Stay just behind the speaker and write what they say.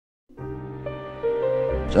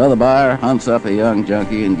So the buyer hunts up a young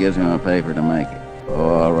junkie and gives him a paper to make it.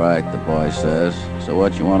 All right, the boy says. So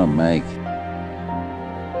what you want to make?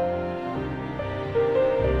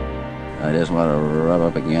 I just want to rub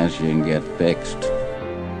up against you and get fixed.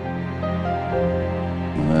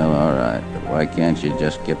 Well, all right, but why can't you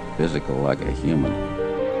just get physical like a human?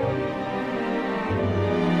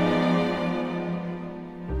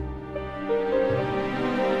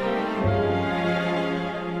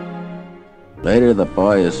 Later, the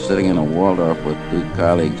boy is sitting in a Waldorf with two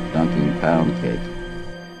colleagues dunking pound cake.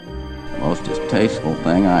 The most distasteful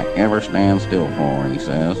thing I ever stand still for, he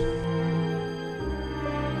says.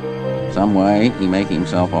 Some way, he make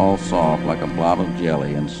himself all soft like a blob of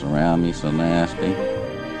jelly and surround me so nasty.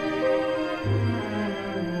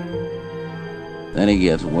 Then he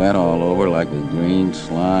gets wet all over like with green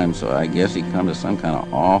slime, so I guess he come to some kind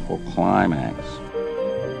of awful climax.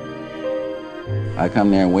 I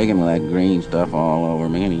come near Wigan with that green stuff all over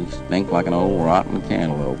me, and he stinks like an old rotten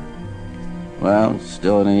cantaloupe. Well, it's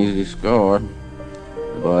still an easy score.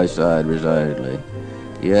 The boy sighed resignedly.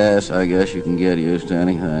 Yes, I guess you can get used to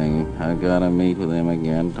anything. I've got to meet with him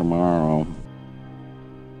again tomorrow.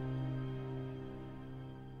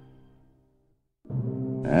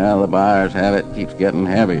 Well, the buyer's habit keeps getting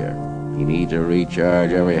heavier. He needs a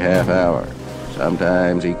recharge every half hour.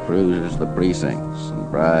 Sometimes he cruises the precincts and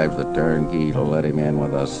bribes the turnkey to let him in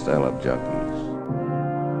with a cell of junkies.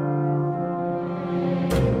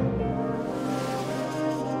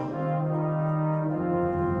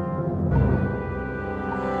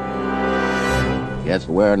 Gets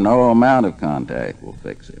where no amount of contact will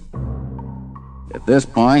fix him. At this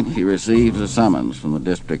point, he receives a summons from the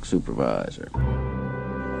district supervisor.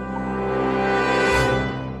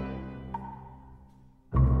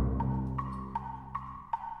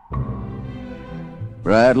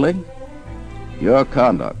 Bradley, your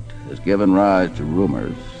conduct has given rise to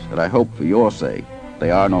rumors that I hope for your sake they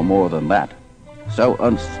are no more than that. So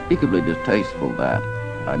unspeakably distasteful that,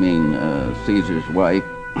 Caesar's wife,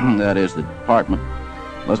 that is the department,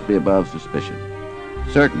 must be above suspicion.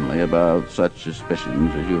 Certainly above such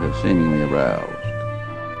suspicions as you have seemingly aroused.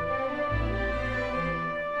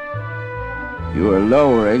 You are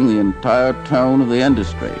lowering the entire tone of the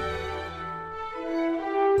industry.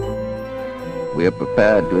 We are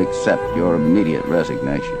prepared to accept your immediate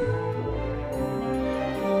resignation.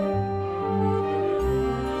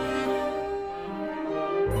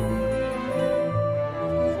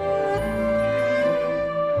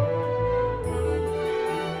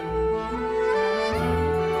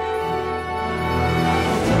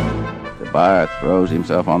 The buyer throws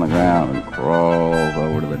himself on the ground and crawls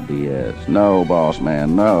over to the DS. No, boss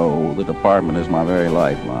man, no. The department is my very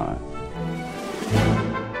lifeline.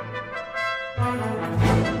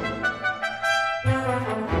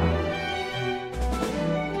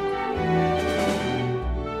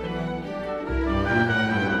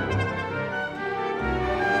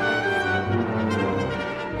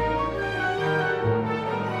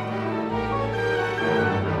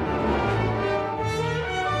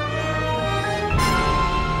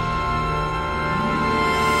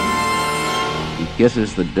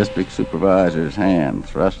 Kisses the district supervisor's hand,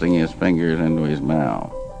 thrusting his fingers into his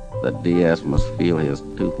mouth. The DS must feel his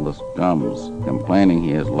toothless gums, complaining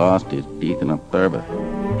he has lost his teeth in a turbot.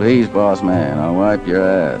 Please, boss man, I'll wipe your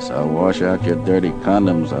ass. I'll wash out your dirty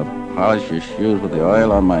condoms. I'll polish your shoes with the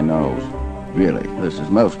oil on my nose. Really, this is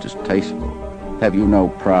most distasteful. Have you no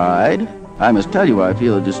pride? I must tell you I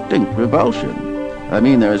feel a distinct revulsion.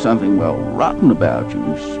 There is something, rotten about you.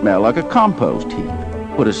 You smell like a compost heap.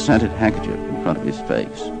 Put a scented handkerchief in front of his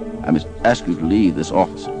face. I must ask you to leave this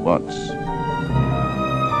office at once.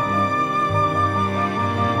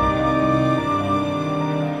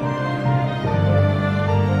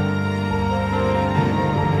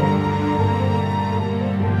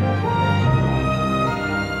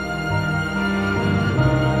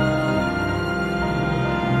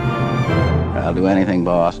 I'll do anything,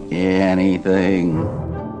 boss. Anything.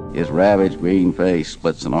 His ravaged green face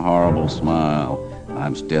splits in a horrible smile.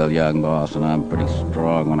 I'm still young, boss, and I'm pretty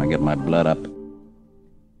strong when I get my blood up.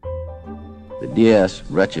 The DS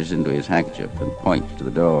reaches into his handkerchief and points to the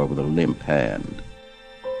door with a limp hand.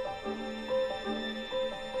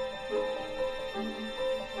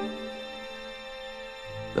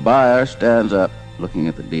 The buyer stands up, looking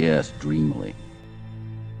at the DS dreamily.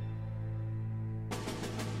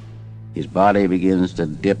 His body begins to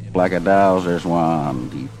dip like a dowser's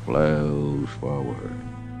wand. He flows forward.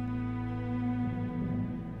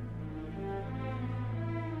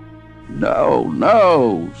 No,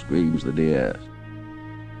 no, screams the DS.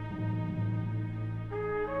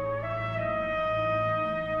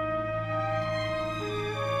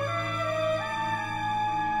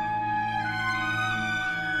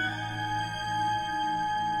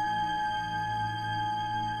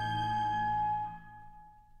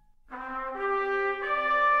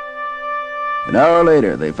 An hour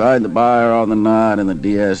later, they find the buyer on the knot in the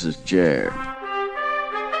DS's chair.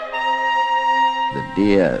 The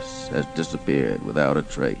DS has disappeared without a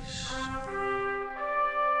trace.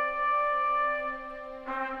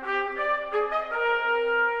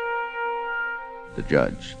 The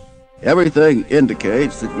judge. Everything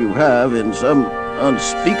indicates that you have, in some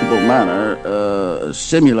unspeakable manner,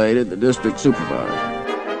 simulated the district supervisor.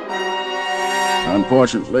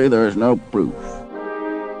 Unfortunately, there is no proof.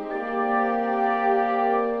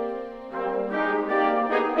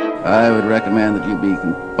 I would recommend that you be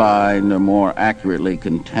confined, or more accurately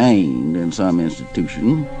contained, in some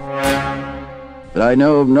institution. But I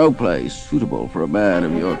know of no place suitable for a man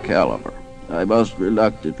of your caliber. I must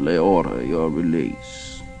reluctantly order your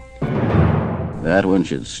release. That one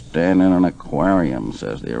should stand in an aquarium,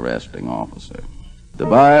 says the arresting officer. The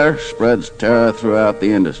buyer spreads terror throughout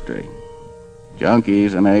the industry.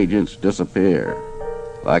 Junkies and agents disappear.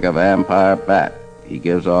 Like a vampire bat, he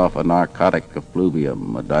gives off a narcotic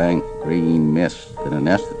effluvium, a dank green mist that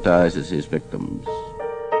anesthetizes his victims.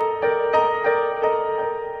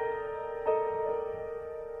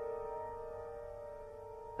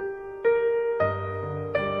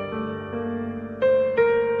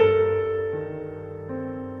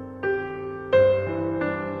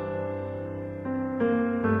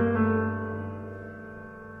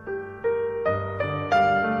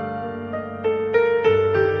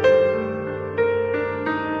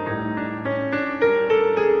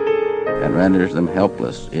 And renders them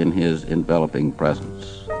helpless in his enveloping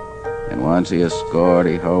presence. And once he is scored,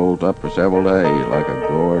 he holds up for several days like a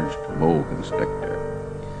gorged boa constrictor.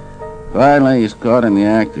 Finally, he's caught in the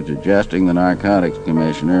act of digesting the narcotics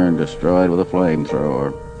commissioner and destroyed with a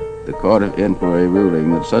flamethrower. The court of inquiry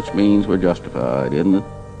ruling that such means were justified in that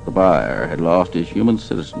the buyer had lost his human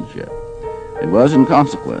citizenship and was, in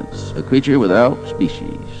consequence, a creature without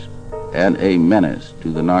species and a menace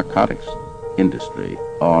to the narcotics industry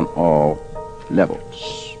on all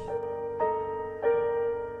levels.